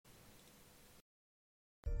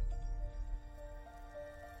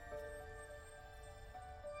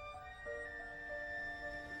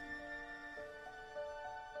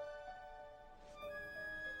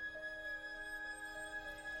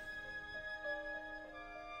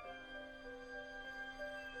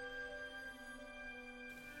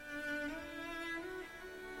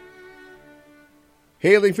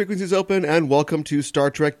Hailing frequencies open, and welcome to Star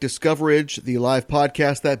Trek Discoverage, the live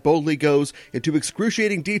podcast that boldly goes into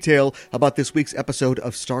excruciating detail about this week's episode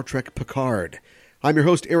of Star Trek Picard. I'm your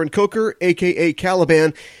host, Aaron Coker, a.k.a.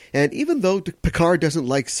 Caliban, and even though Picard doesn't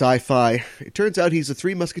like sci-fi, it turns out he's a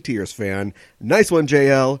Three Musketeers fan. Nice one,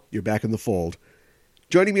 JL. You're back in the fold.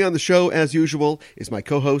 Joining me on the show, as usual, is my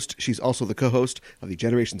co-host. She's also the co-host of the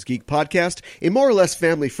Generations Geek podcast, a more or less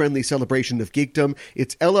family-friendly celebration of geekdom.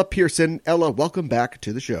 It's Ella Pearson. Ella, welcome back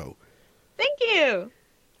to the show. Thank you.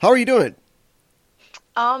 How are you doing?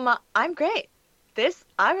 I'm great.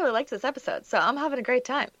 I really liked this episode, so I'm having a great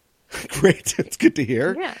time. Great. It's good to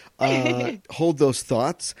hear. Yeah. Hold those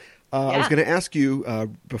thoughts. Yeah. I was going to ask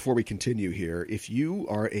you, before we continue here, if you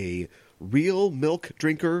are a real milk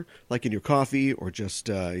drinker, like in your coffee or just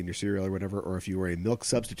in your cereal or whatever, or if you were a milk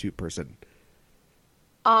substitute person.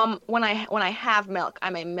 When I have milk,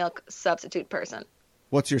 I'm a milk substitute person.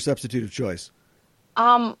 What's your substitute of choice?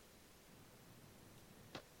 Probably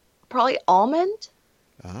almond.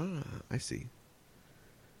 Ah, I see.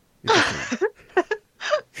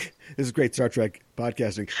 This is great Star Trek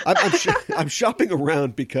podcasting. I'm shopping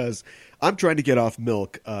around because I'm trying to get off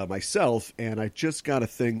milk myself, and I just got a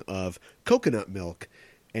thing of coconut milk,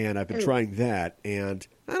 and I've been trying that, and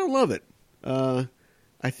I don't love it. I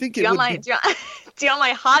think it would be... Do you want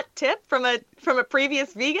my hot tip from a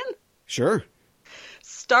previous vegan? Sure.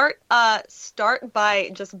 Start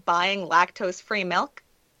by just buying lactose-free milk.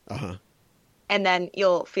 Uh-huh. And then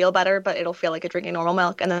you'll feel better, but it'll feel like you're drinking normal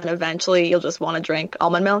milk. And then eventually you'll just want to drink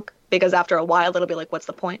almond milk because after a while it'll be like, what's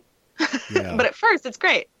the point? Yeah. But at first it's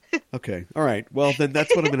great. Okay. All right. Well, then that's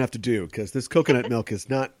what I'm going to have to do because this coconut milk is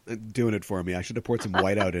not doing it for me. I should have poured some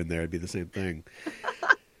whiteout in there. It'd be the same thing.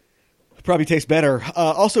 Probably tastes better.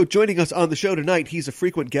 Also joining us on the show tonight, he's a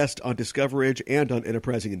frequent guest on Discoverage and on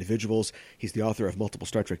Enterprising Individuals. He's the author of multiple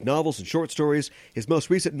Star Trek novels and short stories. His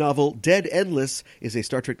most recent novel, Dead Endless, is a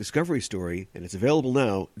Star Trek Discovery story, and it's available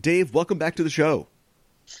now. Dave, welcome back to the show.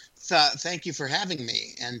 Thank you for having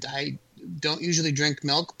me. And I don't usually drink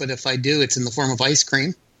milk, but if I do, it's in the form of ice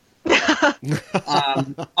cream.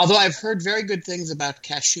 Although I've heard very good things about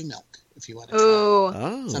cashew milk, if you want to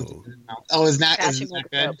try something in milk. Oh, isn't that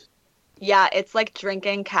good? Yeah, it's like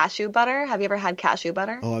drinking cashew butter. Have you ever had cashew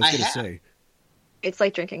butter? Oh, I was going to say. It's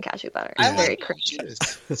like drinking cashew butter. It's very creamy.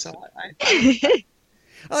 So I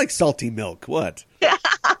like salty milk. What?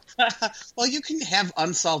 Well, you can have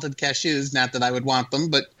unsalted cashews. Not that I would want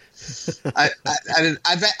them, but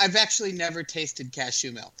I've actually never tasted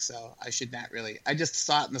cashew milk, so I should not really. I just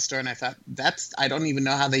saw it in the store and I thought I don't even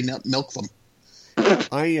know how they milk them.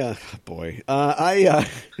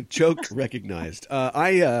 Joke recognized.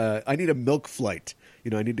 I need a milk flight.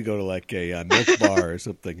 I need to go to like a milk bar or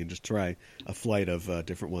something and just try a flight of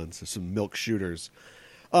different ones. Some milk shooters.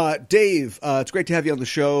 Dave, it's great to have you on the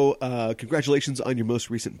show. Congratulations on your most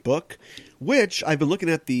recent book, which I've been looking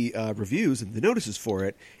at the reviews and the notices for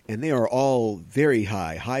it, and they are all very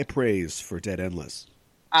high praise for Dead Endless.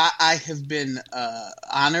 I have been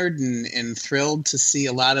honored and thrilled to see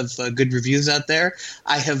a lot of good reviews out there.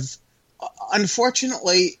 I have,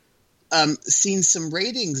 unfortunately, seen some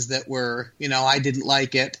ratings that were, I didn't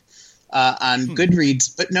like it on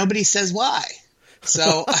Goodreads, but nobody says why.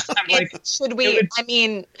 So I'm like, should we make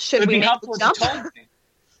the jump?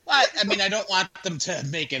 I don't want them to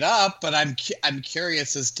make it up, but I'm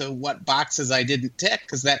curious as to what boxes I didn't tick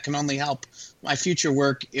because that can only help my future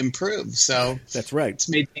work improve. So that's right.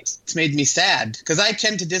 It's made me sad because I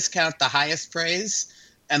tend to discount the highest praise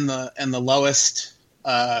and the lowest.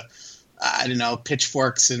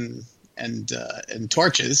 Pitchforks and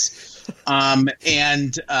torches.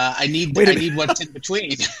 I need what's in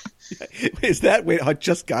between. I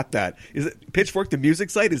just got that. Is it Pitchfork, the music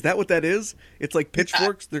site? Is that what that is? It's like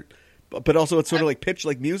pitchforks, but also it's sort of like pitch,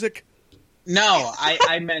 like music? No,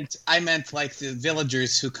 I meant like the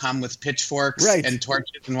villagers who come with pitchforks and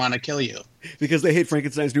torches and want to kill you. Because they hate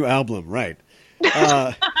Frankenstein's new album, right.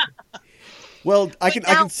 Well, I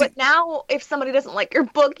can see... But now, if somebody doesn't like your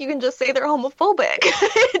book, you can just say they're homophobic.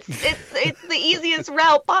 it's the easiest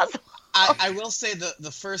route possible. I will say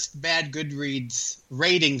the first bad Goodreads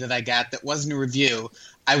rating that I got that wasn't a review,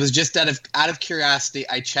 I was just out of curiosity,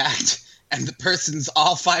 I checked, and the person's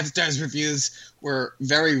all 5 stars reviews were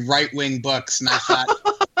very right-wing books, and I thought,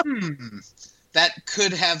 that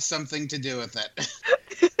could have something to do with it.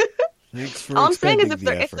 Thanks for all I'm saying is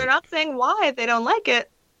if they're not saying why they don't like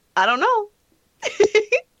it, I don't know.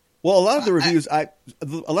 Well, a lot of the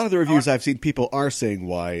reviews I've seen, people are saying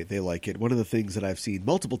why they like it. One of the things that I've seen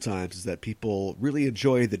multiple times is that people really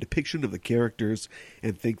enjoy the depiction of the characters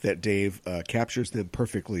and think that Dave captures them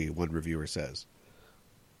perfectly, one reviewer says.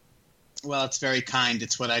 Well, it's very kind.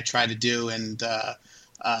 It's what I try to do, and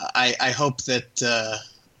I hope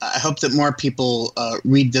that more people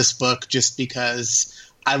read this book, just because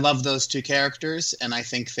I love those two characters, and I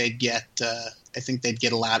think they'd get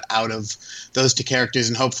a lot out of those two characters,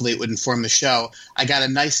 and hopefully it would inform the show. I got a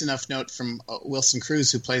nice enough note from Wilson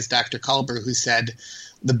Cruz, who plays Dr. Culber, who said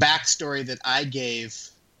the backstory that I gave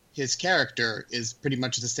his character is pretty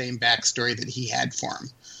much the same backstory that he had for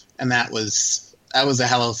him, and that was a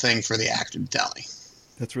hell of a thing for the actor to tell me.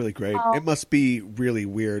 That's really great. It must be really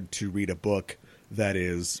weird to read a book that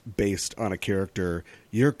is based on a character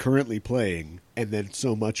you're currently playing, and then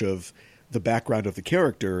so much of the background of the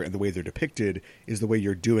character and the way they're depicted is the way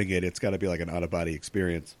you're doing it. It's got to be like an out-of-body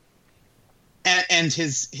experience. And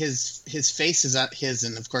his face is on his,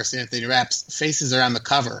 and of course Anthony Rapp's faces are on the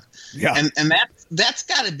cover. Yeah. And that's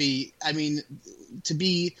got to be, I mean, to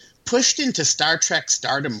be pushed into Star Trek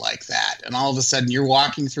stardom like that, and all of a sudden you're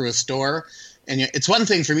walking through a store, and it's one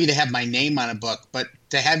thing for me to have my name on a book, but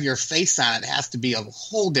to have your face on it has to be a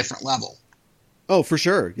whole different level. Oh, for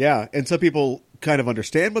sure. Yeah. And some people kind of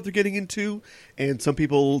understand what they're getting into, and some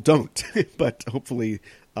people don't. But hopefully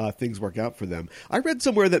things work out for them. I read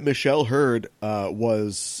somewhere that Michelle Hurd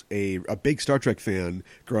was a big Star Trek fan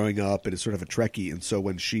growing up and is sort of a Trekkie. And so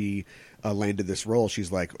when she landed this role,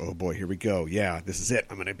 she's like, oh boy, here we go. Yeah, this is it.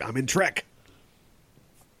 I'm in Trek.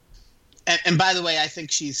 And by the way, I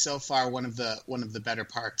think she's so far one of the better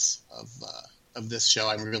parts of this show.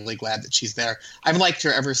 I'm really glad that she's there. I've liked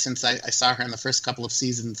her ever since I saw her in the first couple of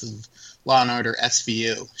seasons of Law and Order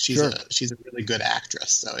SVU. She's a really good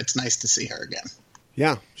actress, so it's nice to see her again.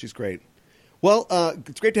 Yeah, she's great. Well,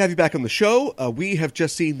 it's great to have you back on the show. We have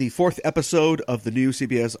just seen the 4th episode of the new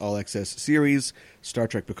CBS All Access series, Star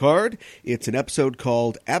Trek Picard. It's an episode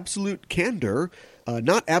called Absolute Candor,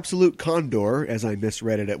 not Absolute Condor, as I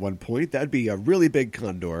misread it at one point. That'd be a really big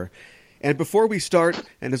condor. And before we start,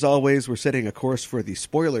 and as always, we're setting a course for the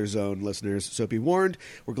spoiler zone, listeners, so be warned.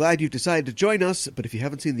 We're glad you've decided to join us, but if you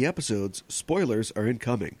haven't seen the episodes, spoilers are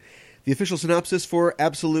incoming. The official synopsis for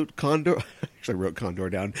Absolute Condor, actually I wrote Condor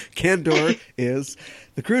down, Candor is,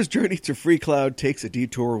 the crew's journey to Free Cloud takes a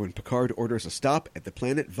detour when Picard orders a stop at the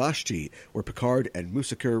planet Vashti, where Picard and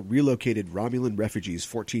Musaker relocated Romulan refugees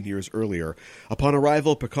 14 years earlier. Upon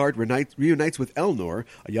arrival, Picard reunites with Elnor,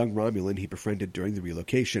 a young Romulan he befriended during the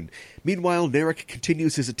relocation. Meanwhile, Narek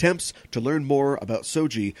continues his attempts to learn more about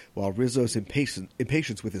Soji, while Rizzo's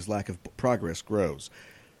impatience with his lack of progress grows.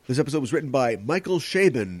 This episode was written by Michael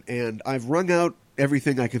Chabon, and I've wrung out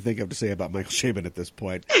everything I can think of to say about Michael Chabon at this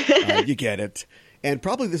point. You get it. And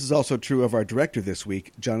probably this is also true of our director this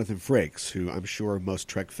week, Jonathan Frakes, who I'm sure most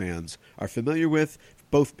Trek fans are familiar with,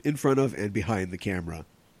 both in front of and behind the camera.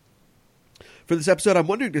 For this episode, I'm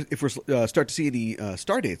wondering if we'll start to see any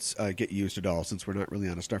stardates get used at all, since we're not really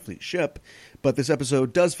on a Starfleet ship. But this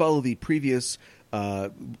episode does follow the previous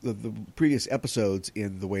episodes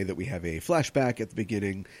in the way that we have a flashback at the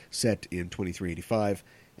beginning set in 2385,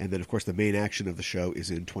 and then of course the main action of the show is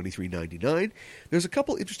in 2399. There's a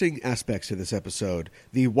couple interesting aspects to this episode.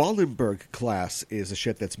 The Wallenberg class is a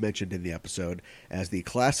ship that's mentioned in the episode as the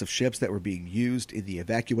class of ships that were being used in the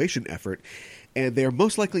evacuation effort, and they are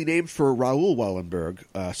most likely named for Raoul Wallenberg,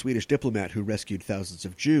 a Swedish diplomat who rescued thousands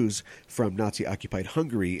of Jews from Nazi-occupied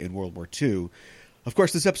Hungary in World War II. Of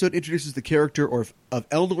course, this episode introduces the character of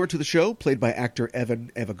Elnor to the show, played by actor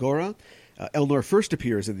Evan Evagora. Elnor first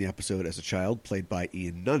appears in the episode as a child, played by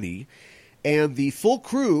Ian Nunney. And the full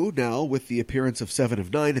crew, now with the appearance of 7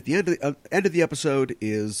 of 9 at the end of the episode,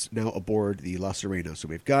 is now aboard the La Serena. So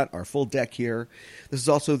we've got our full deck here. This is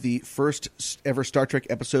also the first ever Star Trek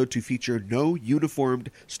episode to feature no uniformed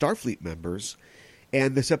Starfleet members.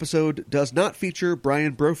 And this episode does not feature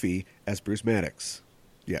Brian Brophy as Bruce Maddox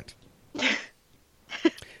yet.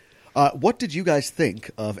 What did you guys think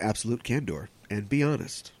of Absolute Candor? And be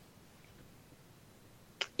honest.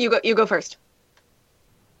 You go first.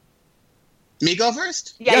 Me go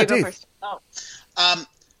first? Yeah, you Dave. go first. Oh.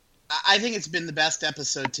 I think it's been the best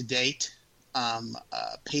episode to date,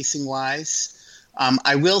 pacing wise.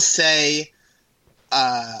 I will say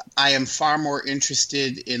I am far more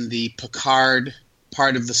interested in the Picard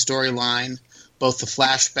part of the storyline, both the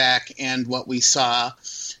flashback and what we saw,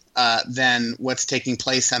 than what's taking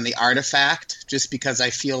place on the Artifact, just because I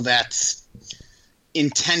feel that's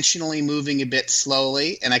intentionally moving a bit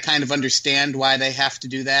slowly, and I kind of understand why they have to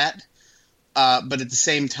do that. But at the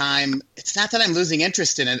same time, it's not that I'm losing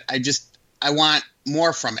interest in it. I want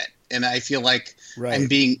more from it. And I feel like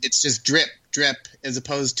it's just drip, as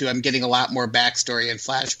opposed to I'm getting a lot more backstory and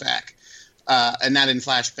flashback. And not in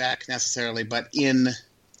flashback necessarily, but in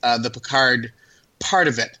the Picard part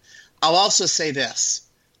of it. I'll also say this.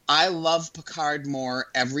 I love Picard more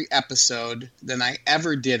every episode than I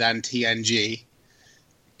ever did on TNG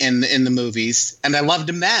in the movies, and I loved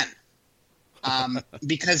him then.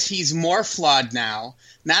 Because he's more flawed now.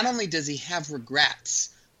 Not only does he have regrets,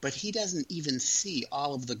 but he doesn't even see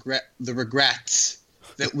all of the regrets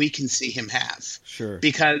that we can see him have. Sure.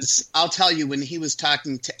 Because I'll tell you, when he was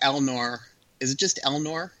talking to Elnor, is it just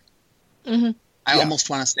Elnor? Mm-hmm. I almost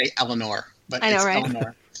want to say Eleanor, but it's right?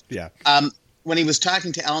 Elnor. Yeah. When he was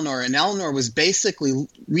talking to Elnor, and Elnor was basically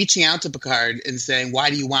reaching out to Picard and saying,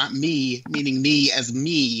 "Why do you want me?" Meaning me as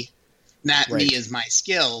me, not Right. me as my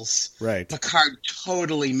skills. Right. Picard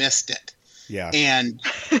totally missed it. Yeah. And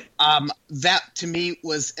that, to me,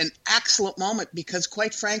 was an excellent moment because,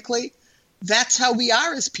 quite frankly, that's how we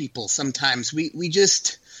are as people sometimes.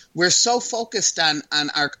 We're so focused on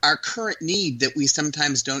our current need that we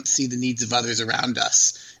sometimes don't see the needs of others around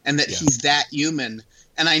us, and that he's that human.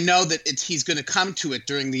 And I know that he's going to come to it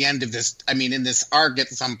during the end of this, in this arc at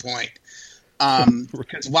some point,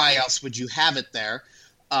 because why else would you have it there?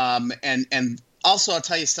 And also, I'll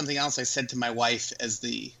tell you something else I said to my wife as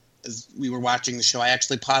we were watching the show. I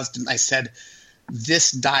actually paused and I said,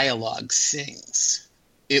 "This dialogue sings."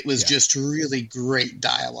 It was just really great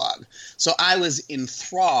dialogue. So I was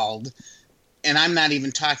enthralled, and I'm not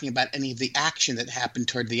even talking about any of the action that happened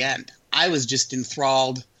toward the end. I was just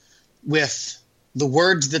enthralled with the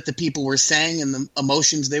words that the people were saying and the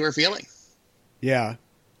emotions they were feeling. Yeah.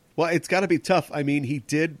 Well, it's got to be tough. I mean, he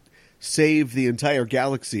did save the entire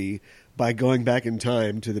galaxy by going back in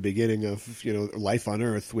time to the beginning of, life on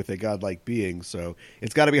Earth with a godlike being. So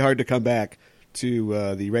it's got to be hard to come back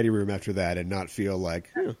to the ready room after that and not feel like,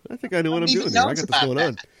 I think I know what I'm doing here. I got this going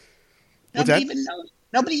on.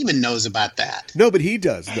 Nobody even knows about that. No, but he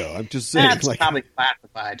does, though. I'm just saying. That's probably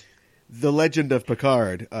classified. The legend of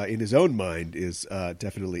Picard, in his own mind, is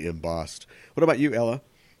definitely embossed. What about you, Ella?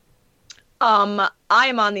 I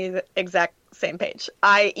am on the exact same page.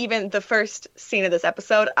 Even the first scene of this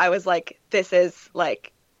episode, I was like, this is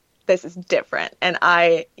different. And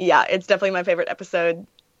it's definitely my favorite episode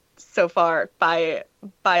so far by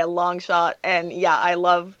a long shot. And I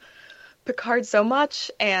love Picard so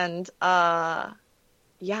much. And I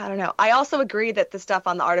don't know. I also agree that the stuff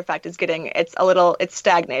on the artifact is it's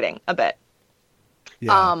stagnating a bit.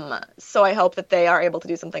 Yeah. So I hope that they are able to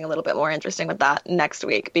do something a little bit more interesting with that next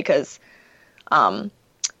week because,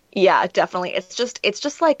 definitely. It's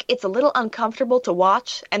just like, it's a little uncomfortable to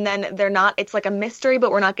watch, and then it's like a mystery,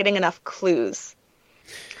 but we're not getting enough clues.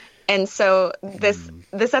 And so this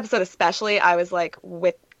episode especially, I was like,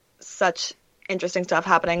 with such interesting stuff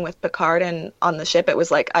happening with Picard and on the ship, it was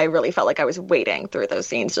like, I really felt like I was waiting through those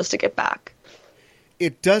scenes just to get back.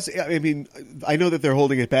 It does. I mean, I know that they're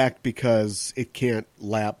holding it back because it can't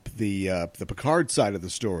lap the Picard side of the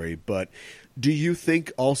story, but do you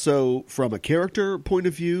think also from a character point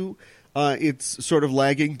of view, it's sort of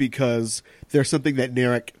lagging because there's something that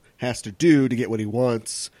Narek has to do to get what he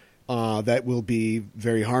wants that will be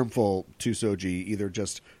very harmful to Soji, either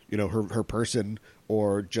just, her person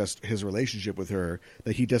or just his relationship with her,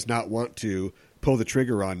 that he does not want to pull the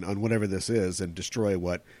trigger on whatever this is and destroy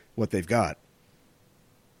what they've got.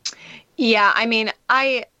 Yeah, I mean,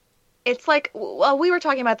 it's like, well, we were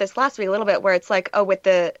talking about this last week a little bit, where it's like, with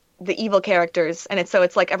the evil characters, and it's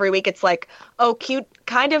like every week it's like,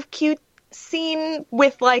 kind of cute scene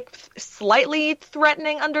with like slightly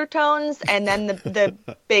threatening undertones, and then the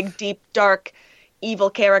big, deep, dark evil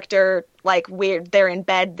character, like they're in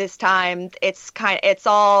bed this time. It's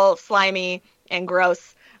all slimy and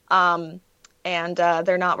gross, and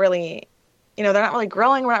they're not really, they're not really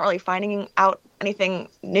growing. We're not really finding out anything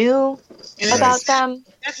new about them.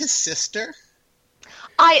 Is that his sister?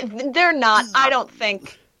 They're not. I don't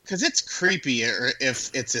think. Because it's creepier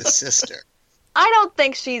if it's his sister. I don't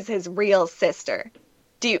think she's his real sister.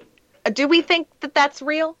 Do we think that that's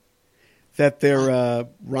real? That they're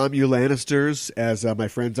Romulannisters, as my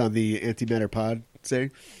friends on the Antimatter Pod say?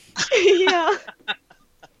 Yeah.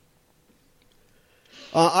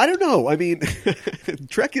 I don't know. I mean,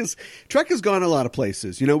 Trek has gone a lot of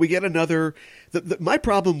places. We get another. My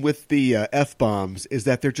problem with the F-bombs is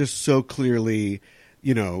that they're just so clearly,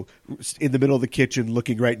 in the middle of the kitchen,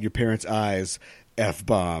 looking right in your parents' eyes.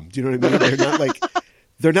 F-bomb. Do you know what I mean? They're not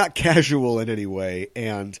they're not casual in any way.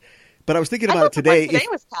 But I was thinking about it today. Today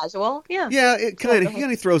was casual. Yeah. Yeah, he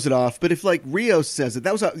kind of throws it off. But if like Rio says it,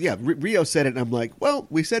 Rio said it, and I'm like, well,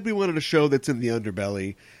 we said we wanted a show that's in the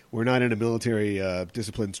underbelly. We're not in a military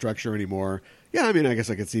discipline structure anymore. Yeah, I mean, I guess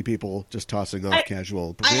I could see people just tossing off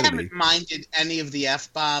casual profanity. I haven't minded any of the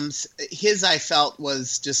F-bombs. His, I felt,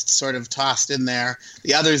 was just sort of tossed in there.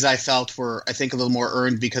 The others, I felt, were, I think, a little more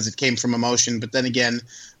earned because it came from emotion. But then again,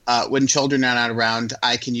 when children are not around,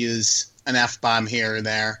 I can use an F-bomb here or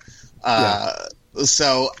there.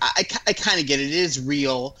 So I kind of get it. It is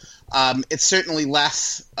real. It's certainly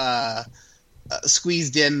less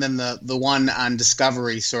squeezed in than the one on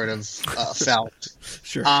Discovery sort of felt.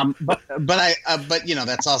 Sure. But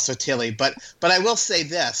that's also Tilly. But I will say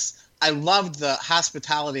this. I loved the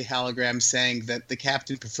hospitality hologram saying that the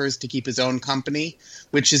captain prefers to keep his own company,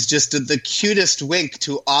 which is just the cutest wink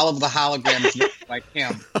to all of the holograms look like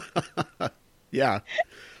him. Yeah.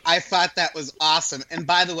 I thought that was awesome. And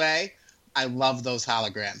by the way, I love those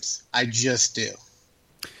holograms. I just do.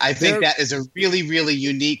 I think that is a really, really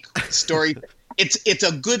unique story. It's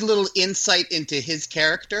a good little insight into his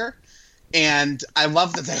character, and I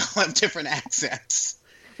love that they all have different accents.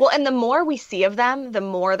 Well, and the more we see of them, the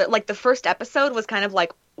more that, like, the first episode was kind of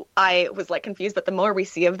like, I was like confused, but the more we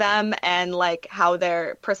see of them and like how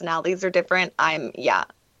their personalities are different, I'm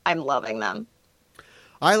loving them.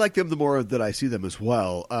 I like them the more that I see them as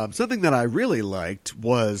well. Something that I really liked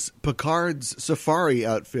was Picard's safari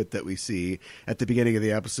outfit that we see at the beginning of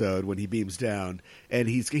the episode when he beams down, and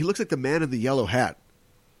he looks like the man in the yellow hat.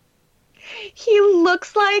 He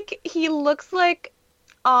looks like he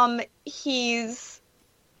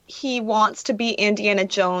wants to be Indiana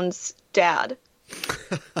Jones' dad.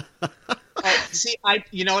 See,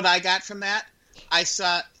 you know what I got from that? I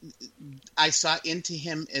saw into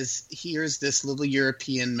him as here's this little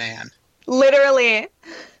European man. Literally.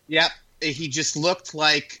 Yep. He just looked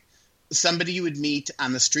like somebody you would meet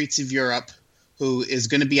on the streets of Europe who is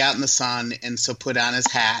going to be out in the sun, and so put on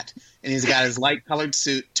his hat, and he's got his light-colored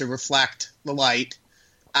suit to reflect the light.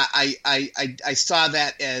 I saw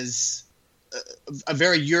that as a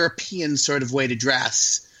very European sort of way to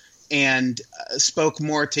dress, and spoke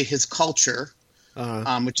more to his culture,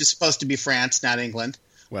 which is supposed to be France, not England.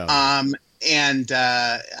 Well, I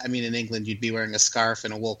mean, in England, you'd be wearing a scarf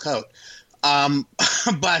and a wool coat.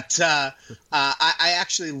 But I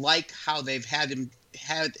actually like how they've had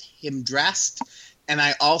him dressed, and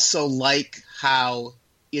I also like how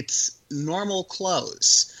it's normal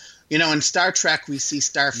clothes. You know, in Star Trek, we see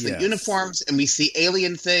Starfleet uniforms and we see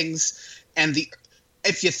alien things, and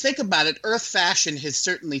if you think about it, Earth fashion has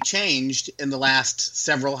certainly changed in the last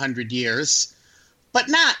several hundred years, but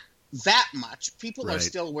not that much. People are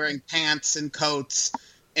still wearing pants and coats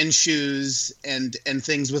and shoes and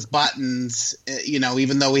things with buttons,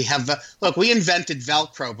 even though we have look, we invented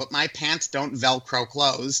Velcro, but my pants don't Velcro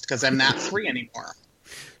closed because I'm not free anymore.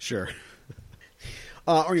 Sure.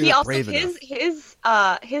 Or you're not brave enough.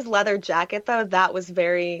 His leather jacket though, that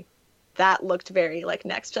looked very like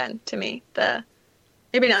next gen to me.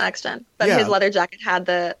 Maybe not next gen, but his leather jacket had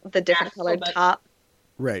the different colored top.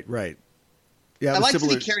 Right. Yeah, I like that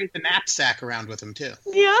he carried the knapsack around with him too.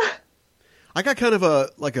 Yeah. I got kind of a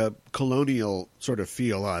colonial sort of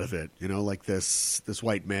feel out of it, like this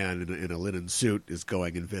white man in a linen suit is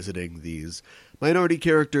going and visiting these minority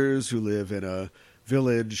characters who live in a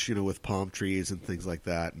village, with palm trees and things like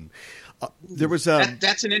that. And there was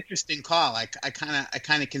that's an interesting call. I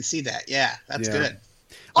kind of can see that. Yeah, that's good.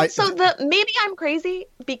 Also, maybe I'm crazy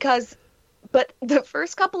but the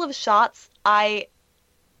first couple of shots, I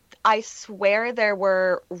swear there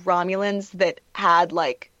were Romulans that had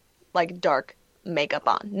like dark makeup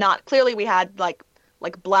on. Not clearly we had like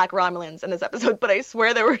black Romulans in this episode, but I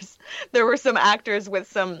swear there were some actors with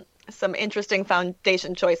some interesting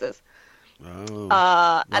foundation choices.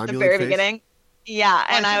 Oh, at the very beginning. Yeah,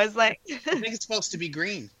 and I was like I think it's supposed to be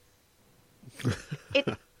green.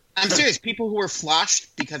 I'm serious. People who were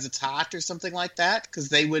flushed because it's hot or something like that, because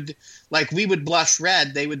they would, we would blush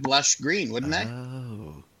red, they would blush green, wouldn't they?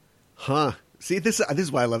 Oh, huh. See, this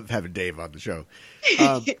is why I love having Dave on the show.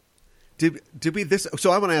 Did we this?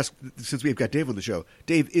 So I want to ask, since we've got Dave on the show,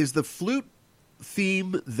 Dave, is the flute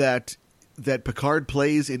theme that Picard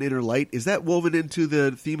plays in Inner Light, is that woven into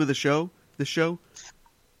the theme of the show? This show?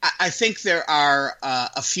 I think there are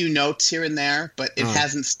a few notes here and there, but it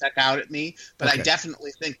hasn't stuck out at me. But okay. I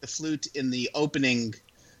definitely think the flute in the opening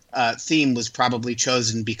theme was probably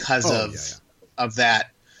chosen because of that.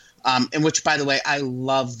 And which, by the way, I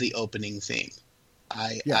love the opening theme.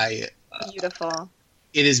 Beautiful.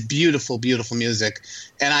 It is beautiful, beautiful music.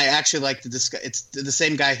 And I actually like it's the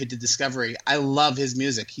same guy who did Discovery. I love his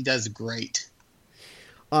music. He does great.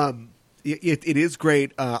 It is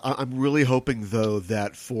great. I'm really hoping, though,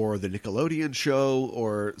 that for the Nickelodeon show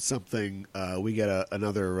or something, we get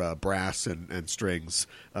another brass and strings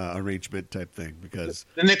arrangement type thing. Because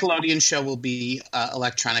the Nickelodeon show will be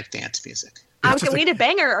electronic dance music. We need a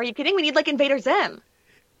banger. Are you kidding? We need Invader Zim.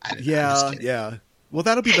 Yeah. Well,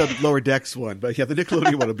 that'll be the Lower Decks one. But yeah, the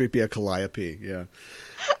Nickelodeon one will be a Calliope. Yeah.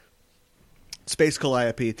 Space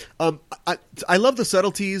Calliope. I love the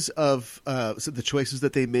subtleties of the choices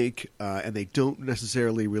that they make, and they don't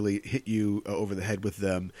necessarily really hit you over the head with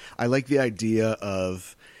them. I like the idea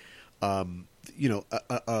of, a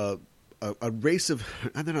race of...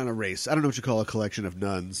 They're not a race. I don't know what you call a collection of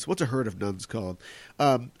nuns. What's a herd of nuns called?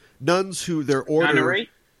 Nuns who their order... Nunnery?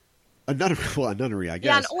 A nunnery, I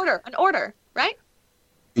guess. Yeah, an order, right?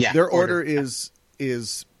 Yeah, their order is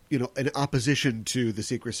in opposition to the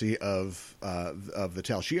secrecy of the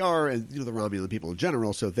Tal Shiar and the Romulan people in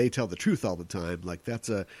general. So they tell the truth all the time. Like, that's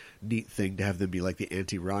a neat thing to have them be like the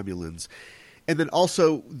anti-Romulans. And then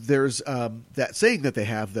also there's that saying that they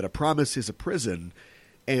have that a promise is a prison.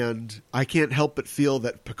 And I can't help but feel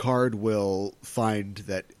that Picard will find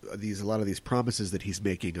that a lot of these promises that he's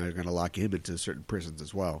making are going to lock him into certain prisons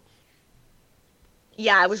as well.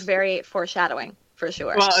 Yeah, it was very foreshadowing, for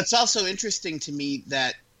sure. Well, it's also interesting to me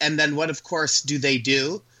that, and then what, of course, do? They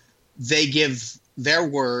give their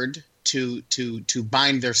word to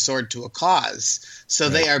bind their sword to a cause. So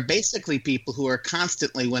They are basically people who are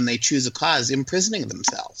constantly, when they choose a cause, imprisoning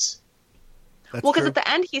themselves. Well, because at the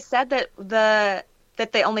end he said that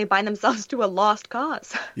they only bind themselves to a lost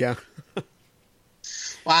cause. Yeah.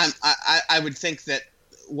 Well, I would think that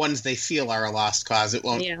ones they feel are a lost cause, it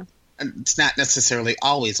won't. Yeah. It's not necessarily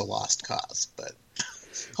always a lost cause, but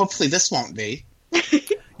hopefully this won't be.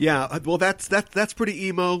 Yeah, well, that's pretty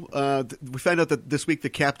emo. We find out that this week the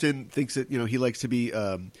captain thinks that he likes to be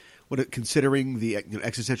considering the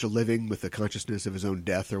existential living with the consciousness of his own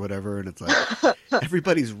death or whatever, and it's like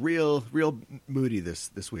everybody's real moody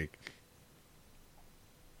this week.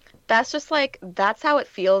 That's just that's how it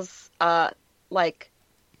feels. Like,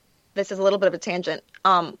 this is a little bit of a tangent.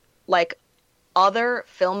 Like, other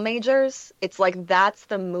film majors, it's like that's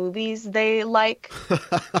the movies they like.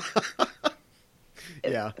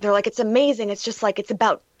 Yeah, they're like, it's amazing. It's just like it's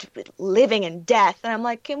about living and death, and I'm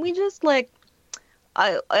like, can we just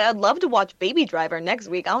I'd love to watch Baby Driver next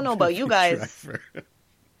week. I don't know about you guys.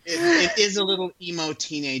 It is a little emo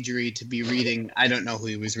teenagery to be reading. I don't know who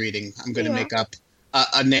he was reading. I'm going to make up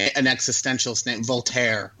an existentialist name,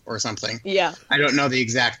 Voltaire or something. Yeah. I don't know the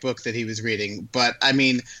exact book that he was reading, but I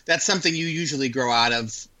mean, that's something you usually grow out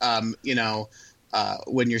of,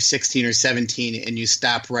 when you're 16 or 17 and you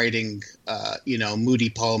stop writing, moody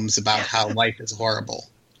poems about how life is horrible.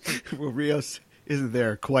 Well, Rios isn't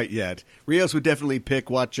there quite yet. Rios would definitely pick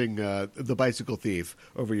watching The Bicycle Thief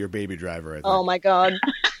over your Baby Driver, I think. Oh, my God.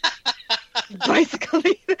 Bicycle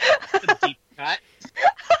Thief. The deep cut.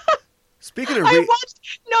 Speaking of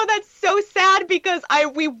that's so sad because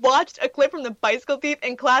we watched a clip from The Bicycle Thief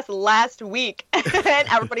in class last week, and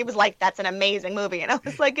everybody was like, that's an amazing movie. And I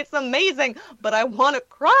was like, it's amazing, but I want to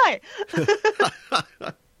cry.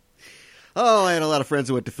 Oh, I had a lot of friends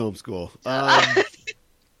who went to film school.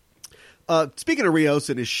 Speaking of Rios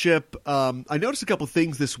and his ship, I noticed a couple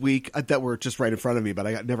things this week that were just right in front of me, but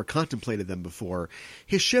I never contemplated them before.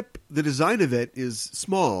 His ship, the design of it is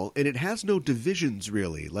small, and it has no divisions,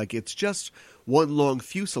 really. Like, it's just one long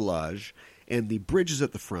fuselage, and the bridge is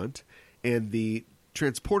at the front, and the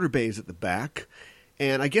transporter bay is at the back.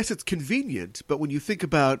 And I guess it's convenient, but when you think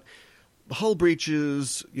about hull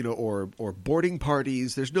breaches, or boarding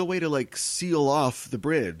parties, there's no way to seal off the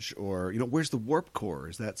bridge, or where's the warp core?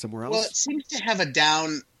 Is that somewhere else? Well, it seems to have a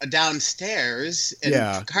downstairs, and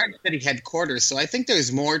Picard said he had quarters, so I think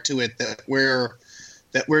there's more to it that we're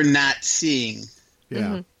not seeing.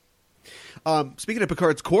 Yeah. Mm-hmm. Speaking of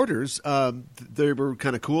Picard's quarters, they were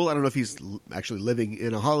kind of cool. I don't know if he's actually living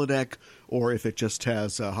in a holodeck or if it just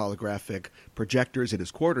has holographic projectors in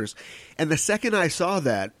his quarters. And the second I saw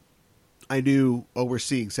that, I knew, we're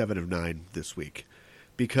seeing 7 of 9 this week.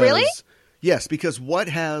 Because, really? Yes, because what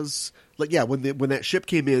has, when that ship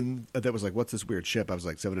came in, that was like, what's this weird ship? I was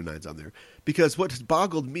like, 7 of 9's on there. Because what has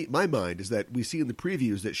boggled my mind is that we see in the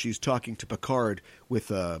previews that she's talking to Picard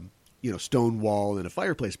with a stone wall and a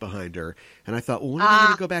fireplace behind her. And I thought, well, when are we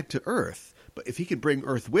going to go back to Earth? But if he can bring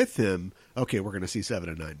Earth with him, okay, we're going to see 7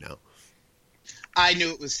 of 9 now. I knew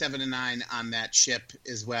it was 7 of 9 on that ship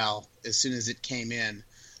as well, as soon as it came in.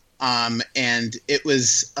 And it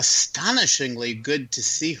was astonishingly good to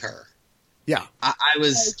see her. Yeah. I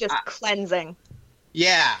was just cleansing.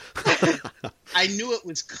 Yeah. I knew it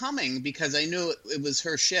was coming because I knew it was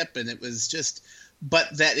her ship, and it was just,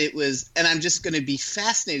 but that it was, and I'm just going to be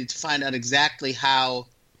fascinated to find out exactly how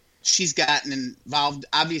she's gotten involved.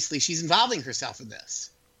 Obviously, she's involving herself in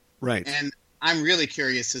this. Right. And I'm really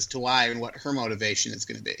curious as to why and what her motivation is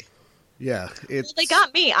going to be. Yeah. Well, they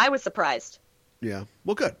got me. I was surprised. Yeah.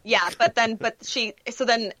 Well, good. Yeah, she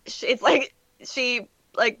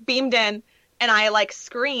beamed in, and I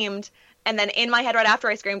screamed, And then in my head, right after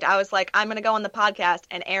I screamed, I was like, I'm going to go on the podcast,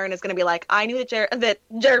 and Aaron is going to be like, I knew that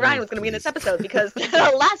Jared Ryan was going to be in this episode because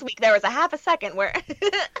last week there was a half a second where...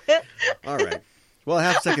 All right. Well, a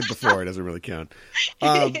half a second before, it doesn't really count.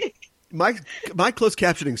 My closed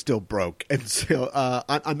captioning still broke, and so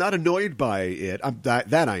I'm not annoyed by it.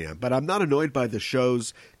 That I am, but I'm not annoyed by the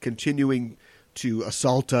shows continuing to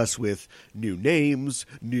assault us with new names,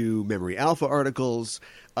 new Memory Alpha articles.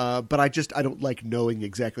 But I don't like knowing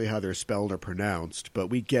exactly how they're spelled or pronounced. But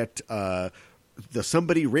we get the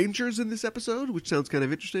Somebody Rangers in this episode, which sounds kind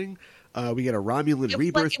of interesting. We get a Romulan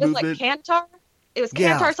rebirth movement. It was like Candor. It was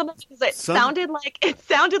Candor something because it sounded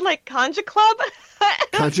like Conja Club.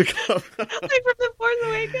 Conja Club. Like from The Force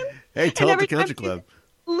Awakens. Hey, tell it to Conja Club.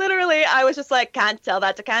 Literally, I was just like, can't tell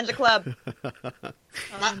that to Conja Club.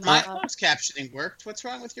 My closed captioning worked. What's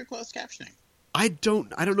wrong with your closed captioning? I don't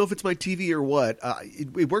know if it's my TV or what.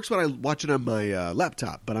 It works when I watch it on my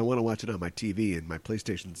laptop, but I want to watch it on my TV, and my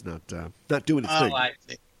PlayStation's not doing its thing. I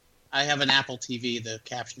see. I have an Apple TV. The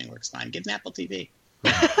captioning works fine. Get an Apple TV.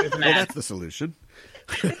 Well, that's the solution.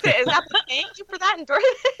 Is Apple paying you for that?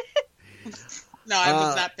 No, I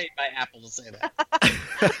was not paid by Apple to say that.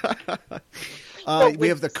 We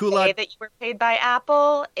have the Kulot. Say that you were paid by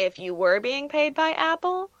Apple. If you were being paid by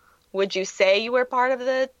Apple, would you say you were part of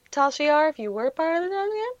the Tal Shiar if you were part of the Tal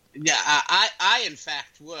Shiar? Yeah, I in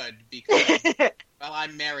fact would, because well,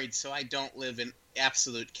 I'm married, so I don't live in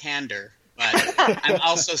absolute candor. But I'm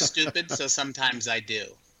also stupid, so sometimes I do.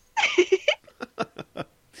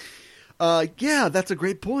 Yeah, that's a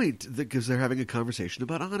great point, because they're having a conversation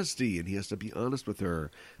about honesty, and he has to be honest with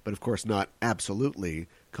her, but of course not absolutely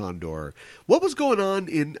Candor. What was going on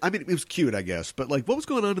it was cute, I guess, but like, what was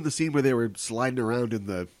going on in the scene where they were sliding around in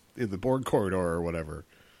the Borg corridor or whatever?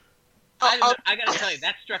 I gotta tell you,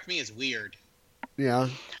 that struck me as weird. Yeah.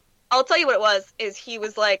 I'll tell you what it was, is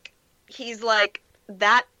he's like,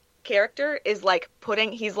 that character is like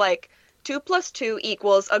he's like, 2 + 2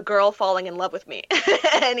 = a girl falling in love with me.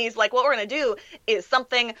 And he's like, what we're going to do is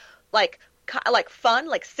something like fun,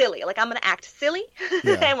 like silly. Like, I'm going to act silly,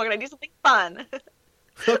 yeah. And we're going to do something fun.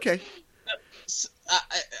 Okay.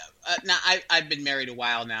 Now, I've been married a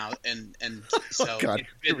while now, and so oh God,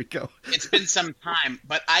 here we go. It's been some time,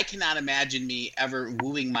 but I cannot imagine me ever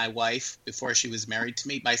wooing my wife before she was married to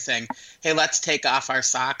me by saying, hey, let's take off our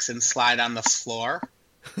socks and slide on the floor.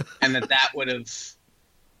 And that would have...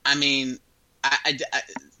 I mean,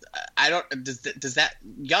 I don't. Does that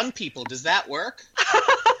young people? Does that work?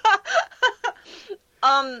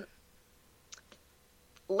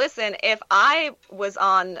 Listen, if I was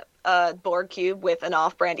on a Borg cube with an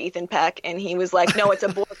off-brand Ethan Peck, and he was like, "No, it's a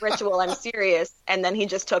Borg ritual. I'm serious," and then he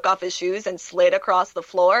just took off his shoes and slid across the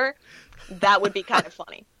floor, that would be kind of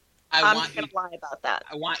funny. I'm not gonna lie about that.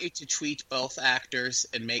 I want you to tweet both actors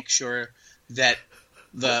and make sure that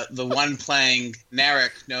the one playing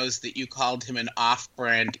Narek knows that you called him an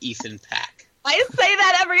off-brand Ethan Peck. I say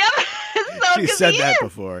that every episode. You said that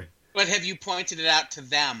before. But have you pointed it out to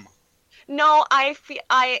them? No, I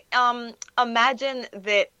imagine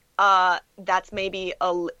that that's maybe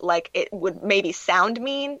it would maybe sound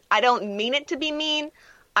mean. I don't mean it to be mean.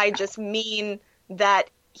 I just mean that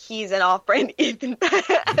he's an off-brand Ethan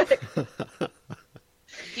Peck.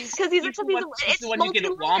 He's the one you get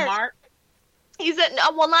at Walmart. He's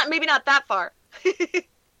maybe not that far.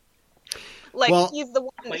 Like, well, he's the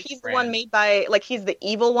one made by, like, he's the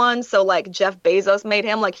evil one. So like Jeff Bezos made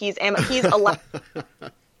him. Like he's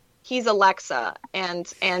Alexa,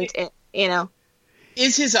 and you know.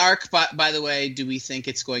 Is his arc, by the way? Do we think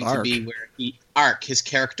it's going to be where his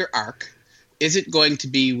character arc? Is it going to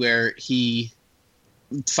be where he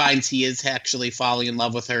finds he is actually falling in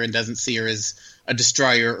love with her and doesn't see her as a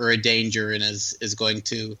destroyer or a danger, and is going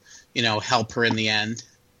to, help her in the end?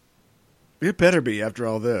 It better be after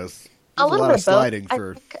all this. A little lot bit of sliding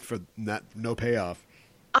both. for no payoff.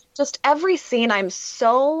 Just every scene, I'm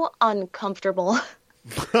so uncomfortable.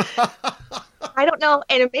 I don't know,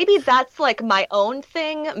 and maybe that's like my own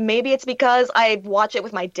thing. Maybe it's because I watch it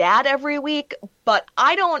with my dad every week, but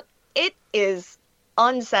I don't. It is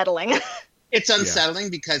unsettling. It's unsettling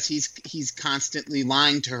because he's constantly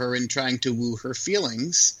lying to her and trying to woo her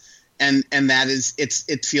feelings, and that is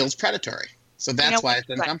it feels predatory. So that's why it's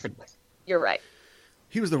uncomfortable. You're right.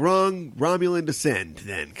 He was the wrong Romulan to send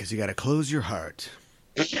then, because you got to close your heart.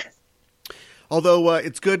 Although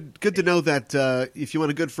it's good to know that if you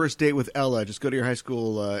want a good first date with Ella, just go to your high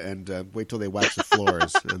school and wait till they wax the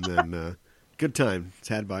floors, and then good time. It's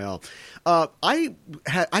had by all.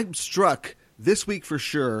 I'm struck this week for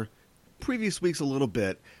sure, previous weeks a little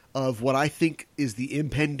bit, of what I think is the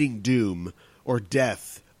impending doom or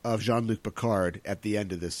death of Jean-Luc Picard at the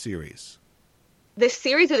end of this series? This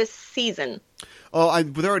series or this season? Oh,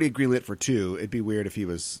 we're already greenlit for 2. It'd be weird if he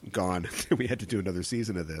was gone and we had to do another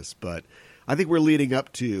season of this. But I think we're leading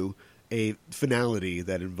up to a finality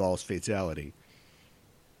that involves fatality.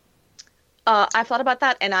 I've thought about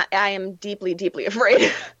that, and I am deeply, deeply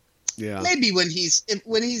afraid. Yeah, maybe when he's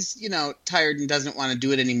tired and doesn't want to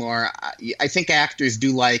do it anymore. I think actors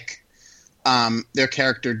do like their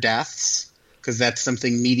character deaths because that's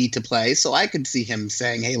something meaty to play. So I could see him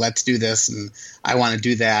saying, "Hey, let's do this," and I want to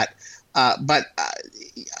do that. But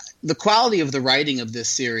the quality of the writing of this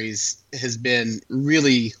series has been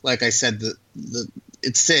really, like I said,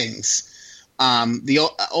 it sings.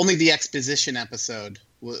 Only the exposition episode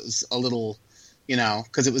was a little,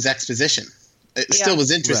 because it was exposition. It still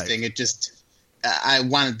was interesting. Right. It just, I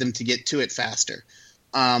wanted them to get to it faster.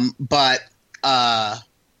 But I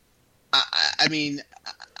mean,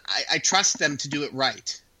 I trust them to do it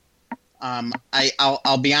right.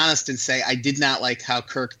 I'll be honest and say I did not like how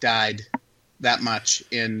Kirk died that much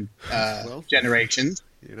in Generations.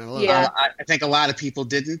 I think a lot of people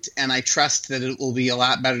didn't, and I trust that it will be a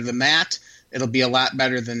lot better than that. It'll be a lot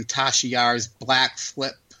better than Tasha Yar's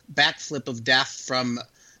backflip of death from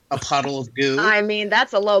a puddle of goo. I mean,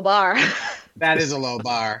 that's a low bar. That is a low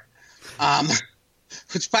bar.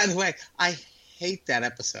 Which, by the way, I hate that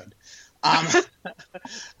episode. The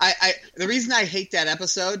reason I hate that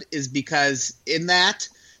episode is because in that,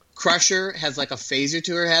 Crusher has like a phaser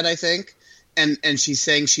to her head, I think, and she's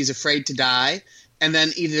saying she's afraid to die. And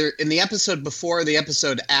then either in the episode before or the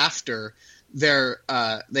episode after,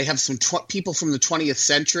 they have some people from the 20th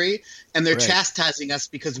century, and they're chastising us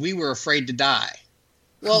because we were afraid to die.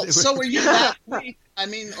 Well, so were you last week. I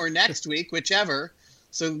mean, or next week, whichever.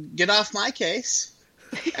 So get off my case.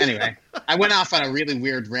 Anyway, I went off on a really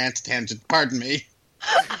weird rant tangent. Pardon me.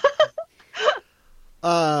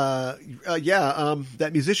 That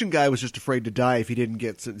musician guy was just afraid to die if he didn't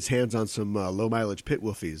get his hands on some low-mileage pit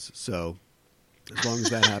wolfies. So as long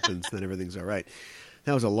as that happens, then everything's all right.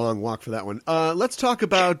 That was a long walk for that one. Let's talk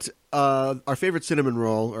about our favorite cinnamon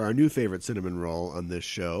roll, or our new favorite cinnamon roll on this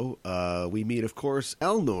show. We meet, of course,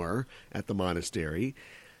 Elnor at the monastery.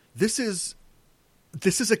 This is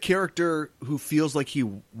a character who feels like he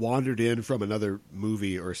wandered in from another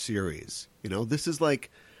movie or series. This is like,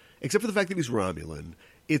 except for the fact that he's Romulan,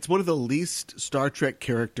 it's one of the least Star Trek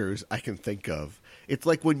characters I can think of. It's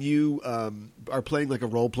like when you are playing like a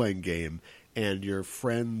role-playing game and your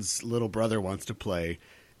friend's little brother wants to play,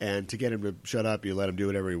 and to get him to shut up, you let him do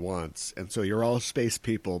whatever he wants. And so you're all space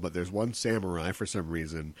people, but there's one samurai for some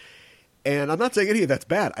reason. And I'm not saying any of that's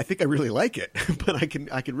bad. I think I really like it, but I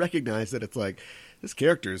can recognize that it's like, this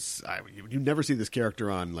character's, you never see this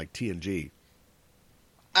character on like TNG.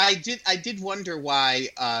 I did wonder why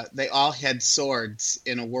they all had swords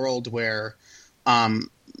in a world where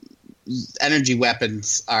energy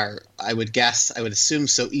weapons are, I would assume,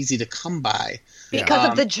 so easy to come by because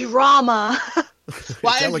of the drama.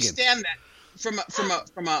 Well, I understand that from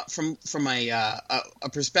a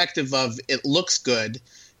perspective of it looks good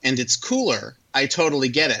and it's cooler. I totally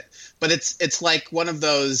get it, but it's like one of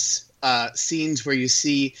those scenes where you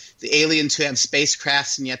see the aliens who have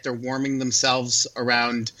spacecrafts and yet they're warming themselves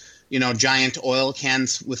around giant oil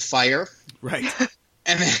cans with fire, right?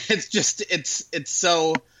 And it's just it's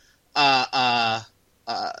so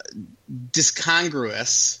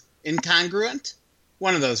incongruent.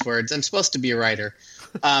 One of those words. I'm supposed to be a writer.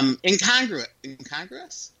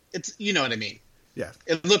 Incongruous. It's, you know what I mean. Yeah.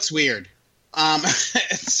 It looks weird.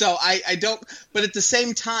 So I don't. But at the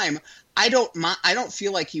same time, I don't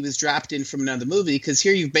feel like he was dropped in from another movie, because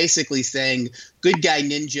here you're basically saying good guy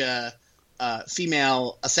ninja,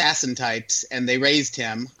 female assassin types, and they raised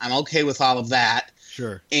him. I'm okay with all of that.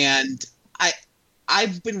 Sure. And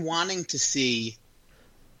I've been wanting to see.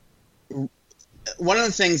 One of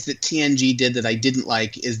the things that TNG did that I didn't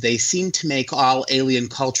like is they seem to make all alien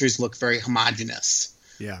cultures look very homogenous.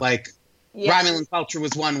 Yeah. Like Romulan culture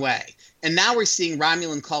was one way. And now we're seeing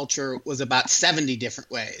Romulan culture was about 70 different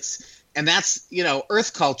ways. And that's,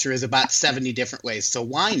 Earth culture is about 70 different ways. So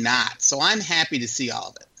why not? So I'm happy to see all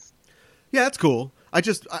of it. Yeah, that's cool. I'm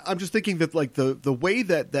just thinking that like the way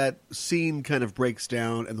that scene kind of breaks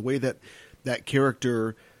down, and the way that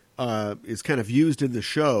character is kind of used in the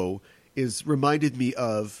show is reminded me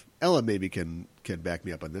of, Ella maybe can back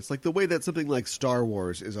me up on this, like the way that something like Star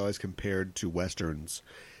Wars is always compared to Westerns,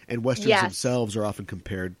 and Westerns themselves are often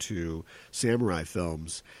compared to samurai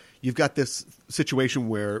films. You've got this situation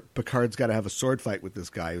where Picard's got to have a sword fight with this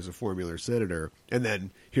guy who's a formular senator, and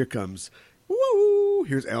then here comes, woo, woo,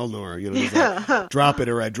 here's Elnor. He's like, drop it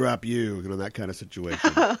or I drop you. That kind of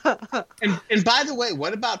situation. And by the way,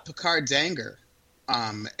 what about Picard's anger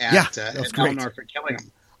at Elnor for killing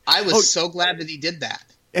him? I was so glad that he did that.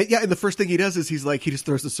 And the first thing he does is he just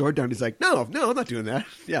throws the sword down. He's like, no, I'm not doing that.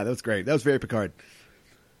 Yeah, that was great. That was very Picard.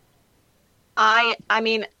 I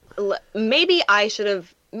mean, maybe I should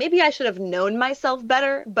have known myself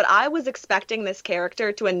better, but I was expecting this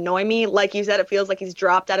character to annoy me. Like you said, it feels like he's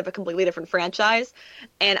dropped out of a completely different franchise,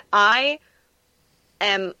 and I'm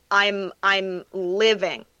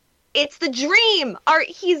living. It's the dream.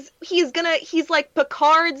 He's like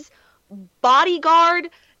Picard's bodyguard,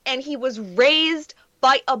 and he was raised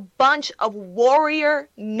by a bunch of warrior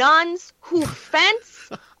nuns who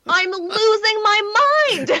fence. I'm losing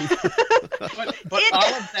my mind. but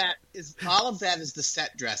all of that is the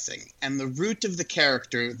set dressing, and the root of the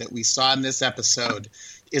character that we saw in this episode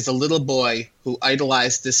is a little boy who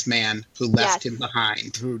idolized this man who left him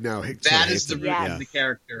behind. Who now that is the root of the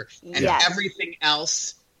character, and everything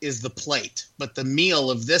else is the plate. But the meal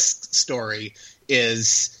of this story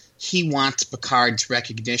is he wants Picard's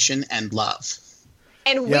recognition and love,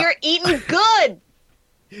 and we're eating good.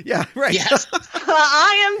 Yeah, right. Yes.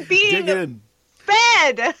 I am being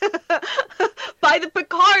fed by the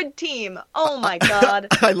Picard team. Oh, my God.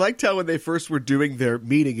 I liked how when they first were doing their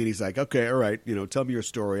meeting, and he's like, okay, all right, tell me your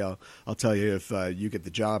story. I'll tell you if you get the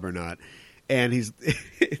job or not. And he's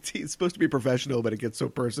supposed to be professional, but it gets so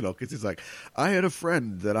personal because he's like, I had a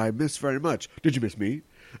friend that I miss very much. Did you miss me?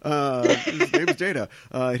 His name is Data.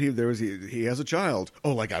 He has a child.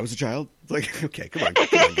 Oh, like I was a child? It's like, okay, come on,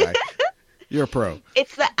 guy. You're a pro.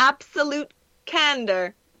 It's the absolute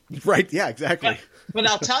candor. Right, yeah, exactly. But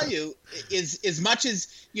I'll tell you, is as much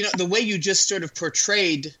as, the way you just sort of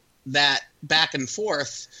portrayed that back and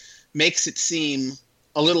forth makes it seem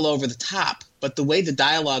a little over the top, but the way the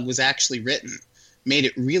dialogue was actually written made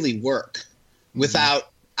it really work.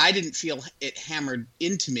 I didn't feel it hammered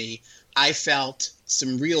into me. I felt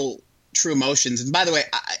some real true emotions. And by the way,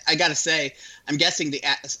 I got to say, I'm guessing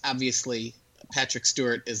obviously Patrick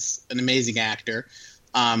Stewart is an amazing actor,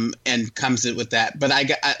 and comes with that. But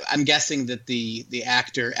I'm guessing that the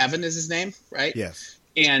actor Evan is his name, right? Yes.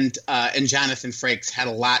 And Jonathan Frakes had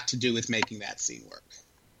a lot to do with making that scene work.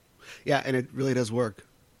 Yeah, and it really does work.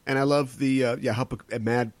 And I love the how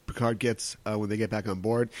mad Picard gets when they get back on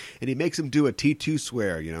board, and he makes him do a T2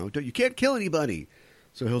 swear. You can't kill anybody,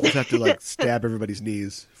 so he'll just have to stab everybody's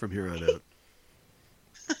knees from here on out.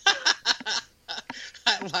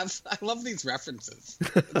 I love these references.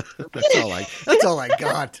 That's all I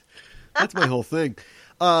got. That's my whole thing.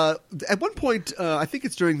 At one point, I think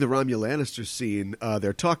it's during the Romulan Lannister scene,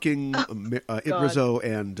 they're talking Rizzo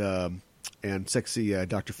and sexy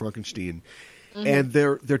Dr. Frankenstein, and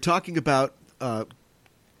they're talking about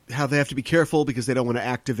how they have to be careful because they don't want to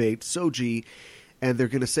activate Soji, and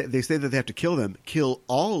they say that they have to kill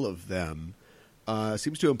all of them.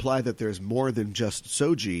 Seems to imply that there's more than just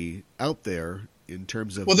Soji out there. In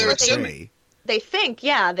terms of they're assuming. They think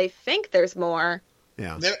there's more.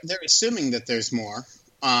 Yeah, they're assuming that there's more.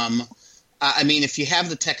 I mean, if you have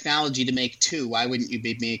the technology to make two, why wouldn't you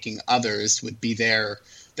be making others?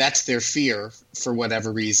 That's their fear for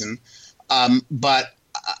whatever reason. But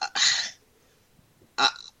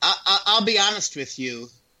I'll be honest with you.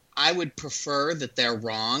 I would prefer that they're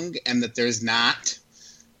wrong and that there's not,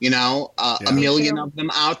 a million of them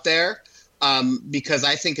out there. Because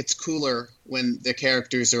I think it's cooler when the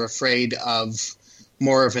characters are afraid of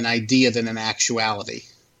more of an idea than an actuality.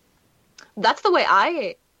 That's the way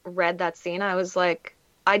I read that scene. I was like,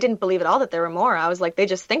 I didn't believe at all that there were more. I was like, they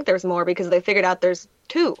just think there's more because they figured out there's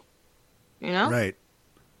two. Right.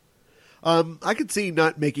 I could see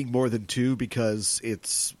not making more than two because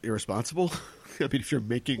it's irresponsible. I mean, if you're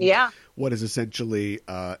making what is essentially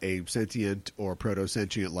a sentient or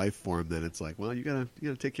proto-sentient life form, then it's like, well, you gotta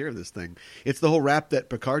take care of this thing. It's the whole rap that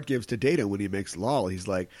Picard gives to Data when he makes Lal. He's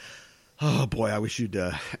like, oh boy, I wish you'd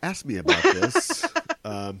ask me about this.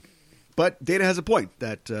 But Data has a point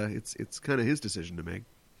that it's kind of his decision to make.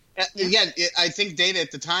 I think Data at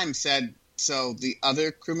the time said, so the other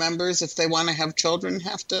crew members, if they want to have children,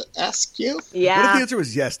 have to ask you? Yeah. What if the answer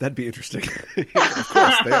was yes? That'd be interesting. Of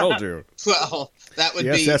course, they all do. Well, that would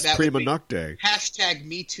be... That prima would be nocte.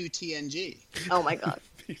 #MeTooTNG. Oh, my God.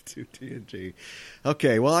 MeTooTNG.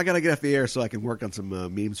 Okay, well, I got to get off the air so I can work on some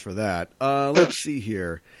memes for that. Let's see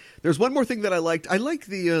here. There's one more thing that I liked. I like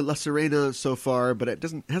the La Sirena so far, but it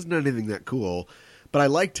hasn't done anything that cool. But I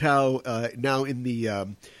liked how now in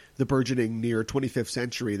the burgeoning near 25th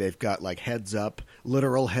century, they've got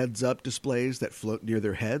literal heads-up displays that float near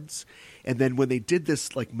their heads. And then when they did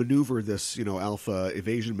this maneuver, this alpha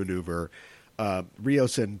evasion maneuver,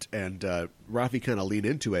 Rios and Rafi kind of lean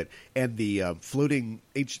into it, and the floating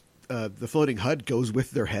HUD goes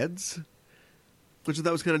with their heads, which I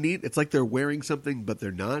thought was kind of neat. It's like they're wearing something, but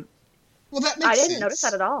they're not. Well, that makes sense. I didn't notice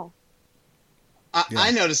that at all.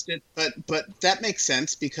 I noticed it, but that makes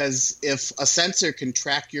sense because if a sensor can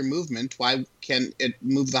track your movement, why can it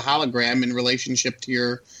move the hologram in relationship to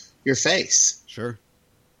your face? Sure.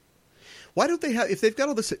 Why don't they have, if they've got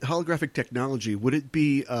all this holographic technology, would it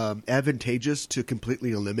be advantageous to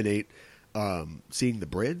completely eliminate seeing the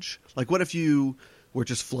bridge? Like, what if you were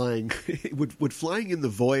just flying? would flying in the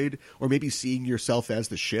void, or maybe seeing yourself as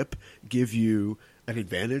the ship, give you an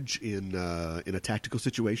advantage in a tactical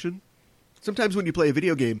situation? Sometimes when you play a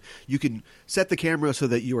video game, you can set the camera so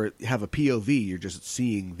that you have a POV, you're just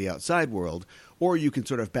seeing the outside world, or you can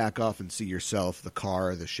sort of back off and see yourself, the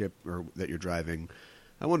car, the ship, or that you're driving.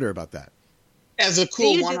 I wonder about that. As a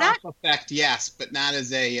cool one-off effect, yes, but not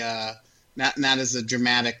as a not as a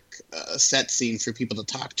dramatic set scene for people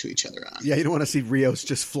to talk to each other on. Yeah, you don't want to see Rios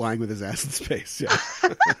just flying with his ass in space. Yeah.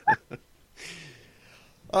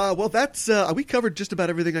 Well, that's we covered just about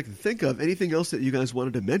everything I can think of. Anything else that you guys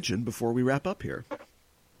wanted to mention before we wrap up here?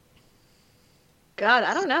 God,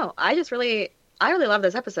 I don't know. I really love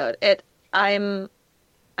this episode. I'm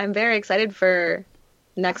very excited for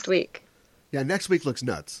next week. Yeah, next week looks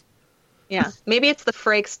nuts. Yeah, maybe it's the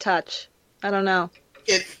Frakes touch. I don't know.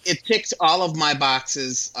 It ticked all of my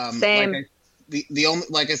boxes. Same. The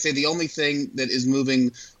only thing that is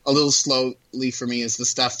moving a little slowly for me is the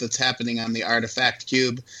stuff that's happening on the artifact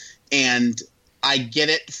cube, and I get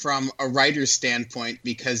it from a writer's standpoint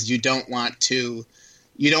because you don't want to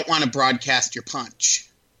broadcast your punch.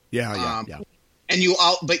 Yeah. And you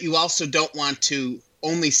also don't want to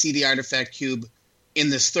only see the artifact cube in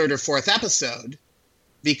this third or fourth episode,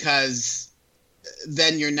 because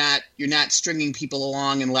then you're not stringing people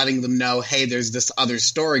along and letting them know, hey, there's this other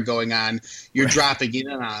story going on. You're dropping in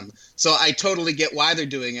on them. So I totally get why they're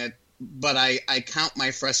doing it, but I count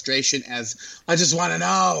my frustration as I just want to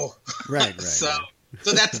know. Right. So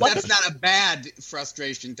that's not a bad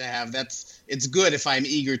frustration to have. It's good if I'm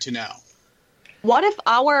eager to know. What if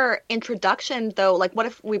our introduction, though, like, what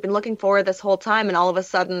if we've been looking forward this whole time and all of a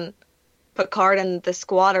sudden Picard and the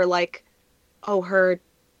squad are like, oh, her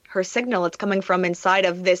signal, it's coming from inside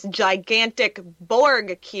of this gigantic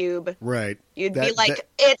Borg cube. Right. You'd be like,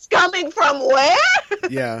 it's coming from where?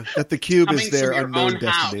 Yeah, that the cube is their unknown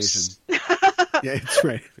destination. Yeah, it's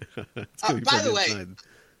right. By the way,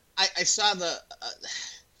 I saw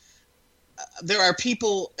there are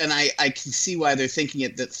people, and I can see why they're thinking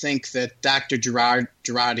it, that think that Dr.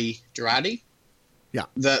 Girardi? Yeah.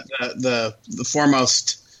 The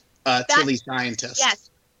foremost Tilly scientist. Yes.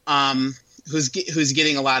 Who's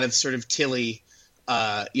getting a lot of sort of Tilly,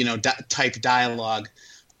 type dialogue,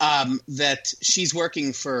 that she's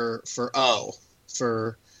working for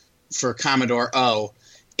Commodore O,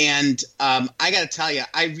 and I got to tell you,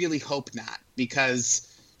 I really hope not, because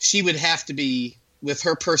she would have to be, with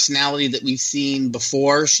her personality that we've seen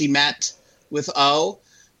before she met with O,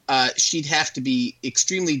 she'd have to be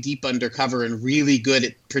extremely deep undercover and really good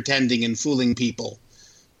at pretending and fooling people.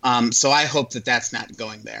 So I hope that that's not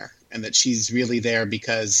going there, and that she's really there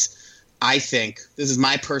because I think, this is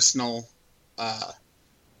my personal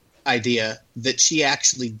idea, that she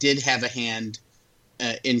actually did have a hand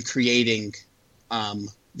in creating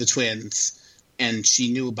the twins, and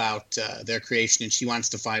she knew about their creation, and she wants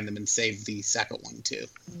to find them and save the second one too.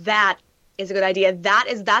 That is a good idea.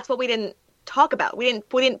 That's what we didn't talk about. We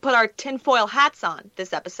didn't put our tinfoil hats on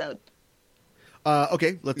this episode.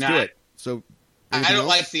 Okay, let's do it. So. I don't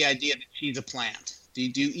like the idea that she's a plant. Do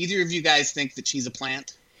either of you guys think that she's a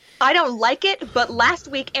plant? I don't like it, but last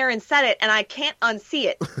week Aaron said it, and I can't unsee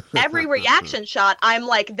it. Every reaction shot, I'm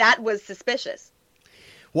like, that was suspicious.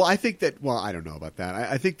 Well, I think that, I don't know about that.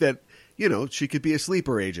 I think that, she could be a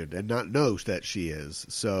sleeper agent and not know that she is.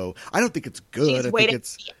 So I don't think it's good. She's waiting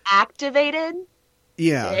to be activated.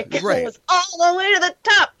 Yeah, it goes right. all the way to the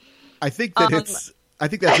top. I think that I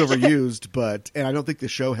think that's overused, and I don't think the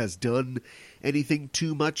show has done anything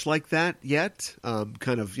too much like that yet,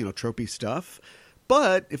 kind of, tropey stuff.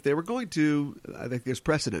 But if they were going to, I think there's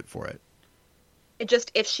precedent for it.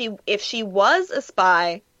 If she was a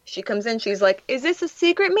spy, she comes in, she's like, is this a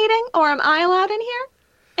secret meeting, or am I allowed in here?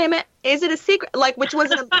 Is it a secret? Like, which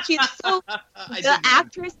wasn't, she's so, the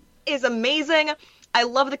actress is amazing. I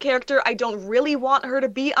love the character. I don't really want her to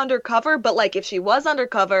be undercover, but like, if she was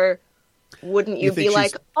undercover, wouldn't you be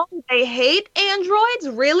like, oh, they hate androids?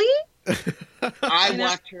 Really? I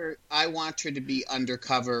want her to be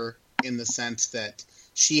undercover in the sense that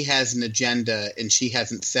she has an agenda and she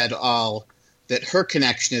hasn't said all that her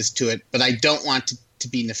connection is to it, but I don't want it to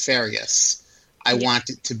be nefarious. I want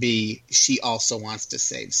it to be she also wants to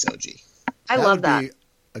save Soji. I love that. Would be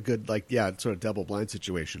a good, sort of double blind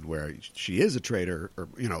situation where she is a traitor or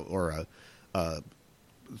a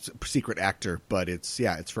secret actor, but it's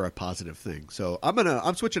for a positive thing. So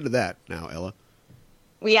I'm switching to that now, Ella.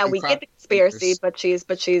 Well, yeah, we get the conspiracy, but she's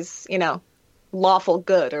lawful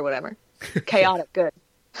good or whatever, chaotic good.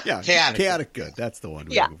 Yeah, chaotic good. That's the one.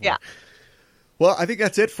 Yeah. Well, I think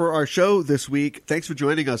that's it for our show this week. Thanks for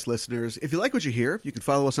joining us, listeners. If you like what you hear, you can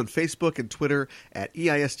follow us on Facebook and Twitter at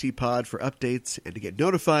EISTPod for updates and to get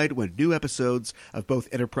notified when new episodes of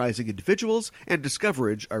both Enterprising Individuals and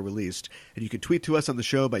Discoverage are released. And you can tweet to us on the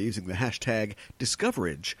show by using the hashtag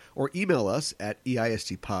Discoverage or email us at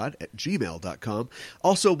EISTPod@gmail.com.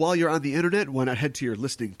 Also, while you're on the internet, why not head to your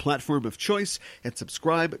listening platform of choice and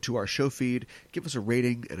subscribe to our show feed. Give us a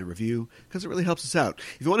rating and a review because it really helps us out.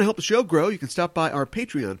 If you want to help the show grow, you can stop by our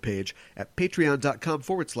Patreon page at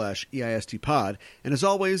patreon.com/EISTpod. And as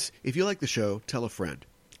always, if you like the show, tell a friend.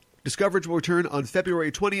 Discoverage will return on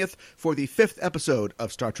February 20th for the 5th episode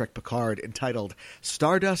of Star Trek Picard entitled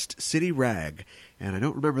Stardust City Rag. And I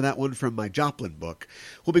don't remember that one from my Joplin book.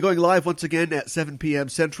 We'll be going live once again at 7 p.m.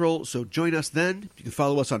 Central, so join us then. You can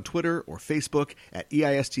follow us on Twitter or Facebook at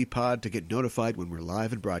EISTPod to get notified when we're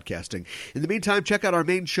live and broadcasting. In the meantime, check out our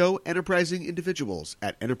main show, Enterprising Individuals,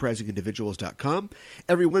 at enterprisingindividuals.com.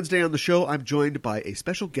 Every Wednesday on the show, I'm joined by a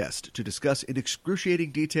special guest to discuss in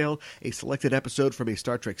excruciating detail a selected episode from a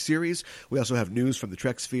Star Trek series. We also have news from the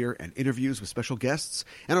Trek sphere and interviews with special guests.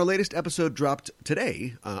 And our latest episode dropped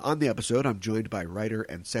today. On the episode, I'm joined by writer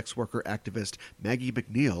and sex worker activist Maggie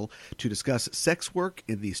McNeil to discuss sex work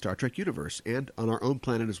in the Star Trek universe and on our own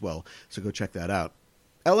planet as well. So go check that out.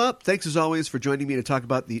 Ella, thanks as always for joining me to talk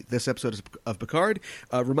about this episode of Picard.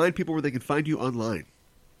 Remind people where they can find you online.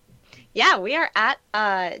 Yeah, we are at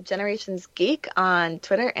Generations Geek on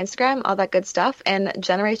Twitter, Instagram, all that good stuff, and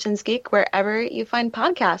Generations Geek wherever you find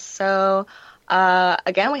podcasts. So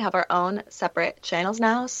again, we have our own separate channels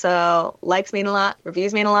now, so likes mean a lot,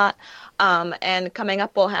 reviews mean a lot. And coming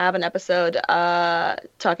up, we'll have an episode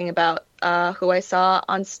talking about who I saw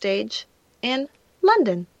on stage in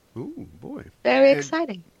London. Ooh, boy. Very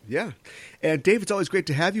exciting. Yeah. And Dave, it's always great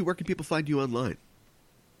to have you. Where can people find you online?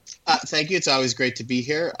 Thank you. It's always great to be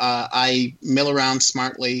here. I mill around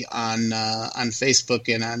smartly on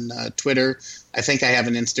Facebook and on Twitter. I think I have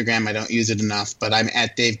an Instagram. I don't use it enough, but I'm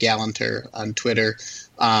at Dave Gallanter on Twitter,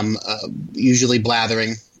 usually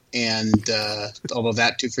blathering, and although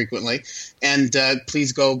that too frequently. And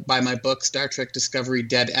please go buy my book, Star Trek Discovery: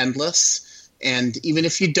 Dead Endless. And even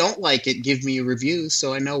if you don't like it, give me a review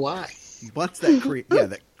so I know why. What's that?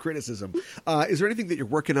 That criticism. Is there anything that you're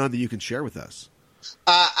working on that you can share with us?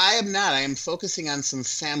 I am not. I am focusing on some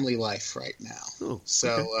family life right now. Oh,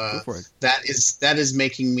 so okay. Go for it. that is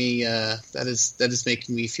making me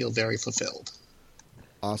making me feel very fulfilled.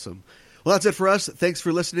 Awesome. Well, that's it for us. Thanks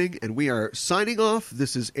for listening, and we are signing off.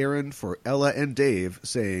 This is Aaron for Ella and Dave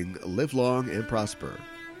saying live long and prosper.